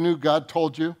that you knew God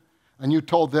told you, and you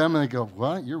told them, and they go,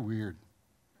 what? You're weird.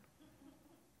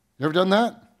 You ever done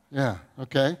that? Yeah,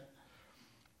 okay.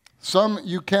 Some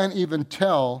you can't even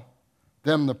tell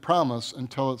them the promise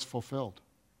until it's fulfilled.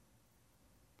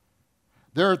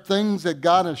 There are things that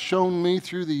God has shown me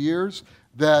through the years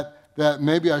that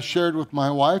maybe I shared with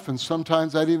my wife, and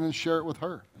sometimes I'd even share it with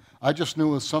her. I just knew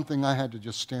it was something I had to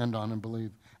just stand on and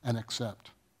believe and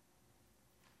accept.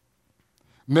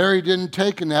 Mary didn't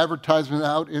take an advertisement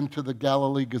out into the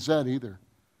Galilee Gazette either,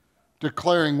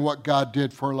 declaring what God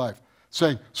did for her life,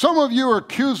 saying, some of you are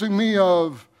accusing me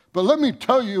of, but let me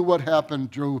tell you what happened,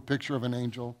 drew a picture of an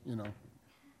angel,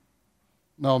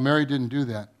 No, Mary didn't do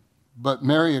that. But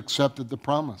Mary accepted the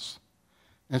promise,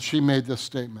 and she made this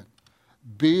statement,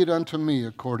 be it unto me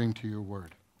according to your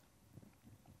word.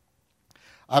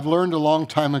 I've learned a long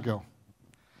time ago,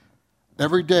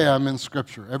 every day I'm in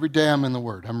Scripture, every day I'm in the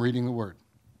Word, I'm reading the Word.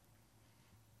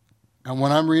 And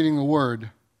when I'm reading the Word,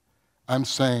 I'm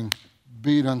saying,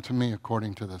 be it unto me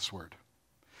according to this Word.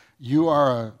 You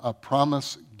are a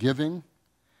promise-giving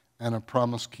and a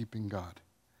promise-keeping God.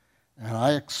 And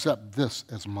I accept this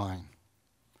as mine.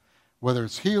 Whether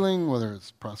it's healing, whether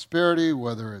it's prosperity,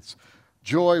 whether it's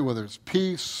joy, whether it's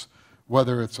peace,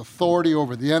 whether it's authority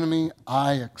over the enemy,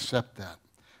 I accept that.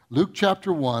 Luke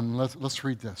chapter 1, let's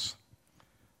read this.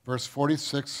 Verse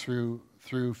 46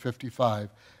 through 55.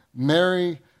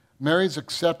 Mary's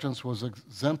acceptance was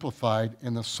exemplified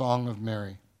in the Song of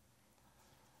Mary.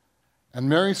 And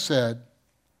Mary said,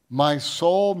 "My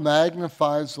soul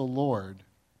magnifies the Lord,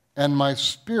 and my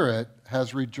spirit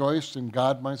has rejoiced in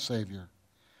God my Savior.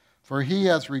 For he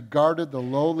has regarded the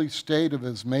lowly state of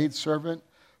his maidservant.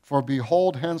 For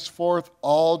behold, henceforth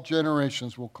all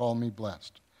generations will call me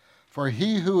blessed. For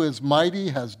he who is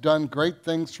mighty has done great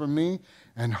things for me,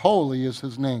 and holy is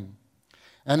his name.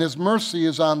 And his mercy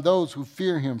is on those who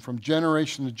fear him from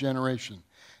generation to generation.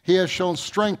 He has shown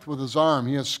strength with his arm.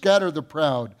 He has scattered the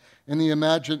proud in the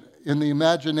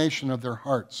imagination of their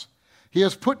hearts. He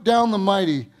has put down the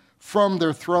mighty from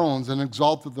their thrones and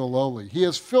exalted the lowly. He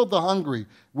has filled the hungry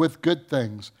with good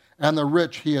things, and the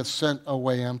rich he has sent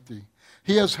away empty.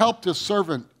 He has helped his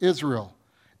servant Israel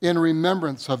in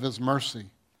remembrance of his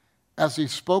mercy, as he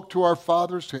spoke to our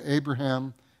fathers, to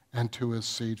Abraham, and to his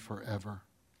seed forever."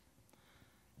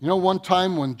 You know, one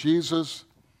time when Jesus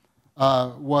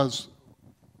was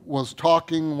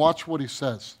talking, watch what he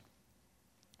says.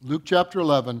 Luke chapter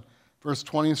 11, verse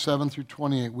 27 through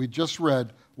 28. We just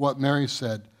read what Mary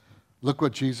said. Look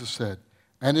what Jesus said.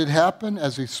 "And it happened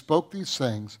as he spoke these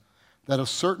things that a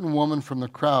certain woman from the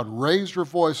crowd raised her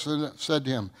voice and said to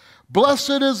him,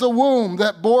 'Blessed is the womb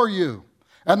that bore you,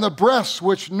 and the breasts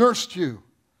which nursed you.'"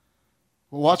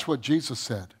 Well, watch what Jesus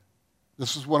said.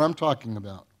 This is what I'm talking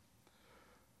about.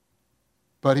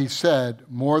 "But he said,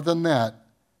 more than that,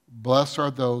 blessed are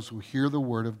those who hear the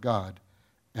word of God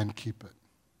and keep it."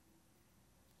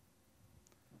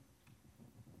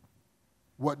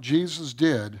 What Jesus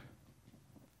did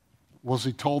was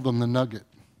he told them the nugget.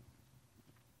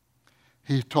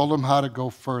 He told them how to go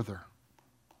further.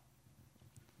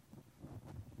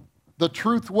 The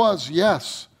truth was,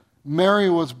 yes, Mary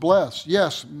was blessed.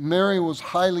 Yes, Mary was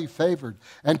highly favored.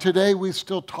 And today we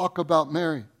still talk about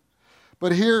Mary.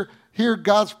 But hear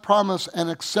God's promise and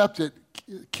accept it.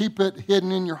 Keep it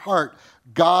hidden in your heart.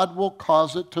 God will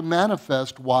cause it to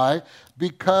manifest. Why?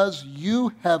 Because you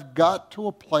have got to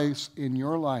a place in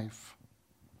your life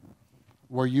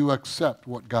where you accept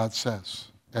what God says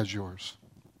as yours.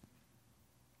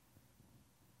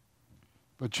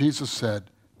 But Jesus said,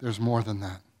 there's more than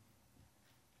that.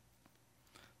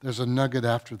 There's a nugget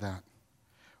after that.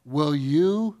 Will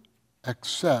you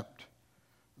accept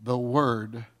the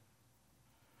word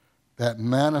that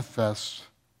manifests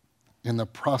in the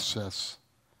process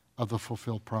of the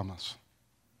fulfilled promise?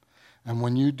 And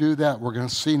when you do that, we're going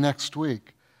to see next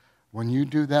week, when you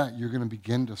do that, you're going to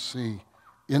begin to see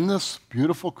in this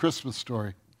beautiful Christmas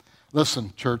story.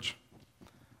 Listen, church,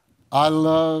 I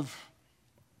love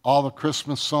all the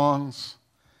Christmas songs.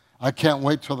 I can't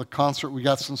wait till the concert. We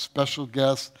got some special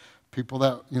guests, people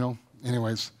that,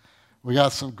 anyways. We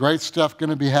got some great stuff going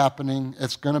to be happening.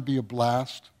 It's going to be a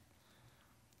blast.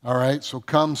 All right, so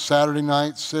come Saturday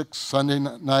night, 6, Sunday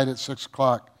night at 6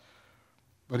 o'clock.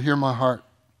 But hear my heart.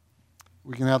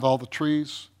 We can have all the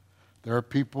trees. There are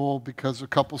people, because there are a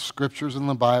couple scriptures in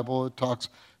the Bible, it talks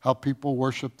how people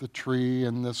worship the tree,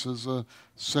 and this is a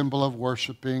symbol of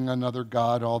worshiping another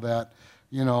god, all that.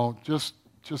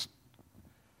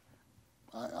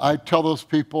 I tell those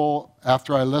people,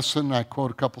 after I listen, I quote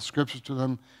a couple scriptures to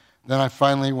them, then I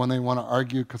finally, when they want to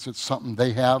argue because it's something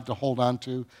they have to hold on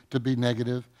to be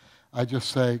negative, I just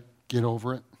say, get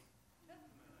over it.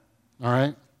 All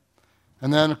right?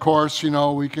 And then, of course,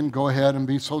 we can go ahead and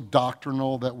be so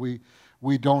doctrinal that we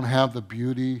don't have the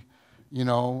beauty,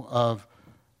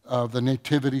 of the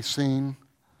nativity scene.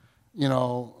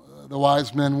 The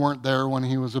wise men weren't there when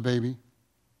he was a baby.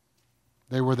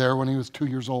 They were there when he was 2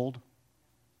 years old.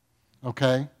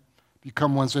 Okay? If you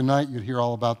come Wednesday night, you'd hear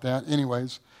all about that.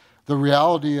 Anyways, the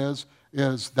reality is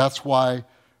that's why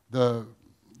the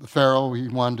Pharaoh, he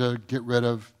wanted to get rid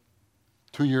of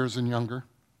 2 years and younger.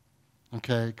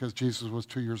 Okay? Because Jesus was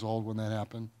 2 years old when that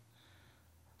happened.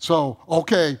 So,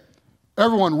 okay,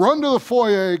 everyone run to the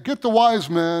foyer, get the wise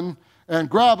men, and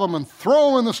grab them and throw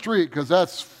them in the street because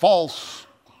that's false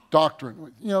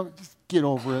doctrine. Just get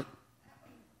over it.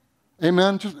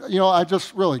 Amen? I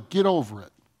just really get over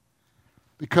it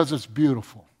because it's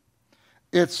beautiful.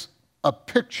 It's a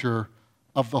picture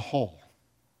of the whole.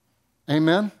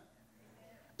 Amen?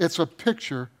 It's a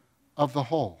picture of the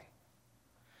whole.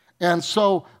 And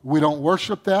so we don't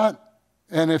worship that.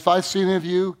 And if I see any of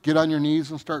you get on your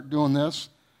knees and start doing this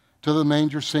to the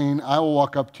manger scene, I will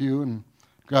walk up to you and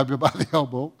grab you by the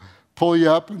elbow, pull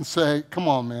you up and say, come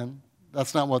on, man,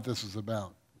 that's not what this is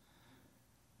about.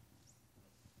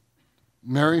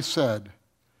 Mary said,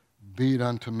 "Be it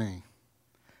unto me."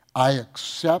 I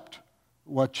accept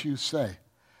what you say.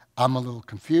 I'm a little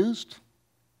confused.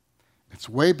 It's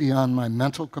way beyond my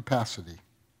mental capacity,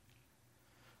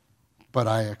 but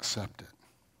I accept it.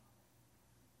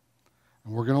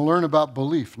 And we're going to learn about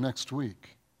belief next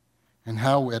week and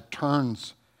how it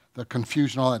turns, the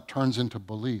confusion, all that turns into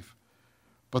belief.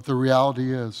 But the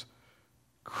reality is,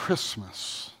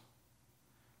 Christmas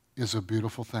is a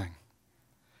beautiful thing.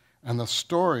 And the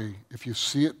story, if you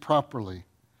see it properly,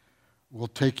 will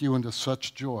take you into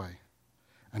such joy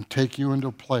and take you into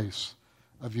a place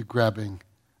of you grabbing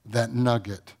that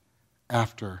nugget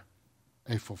after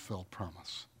a fulfilled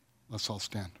promise. Let's all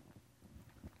stand.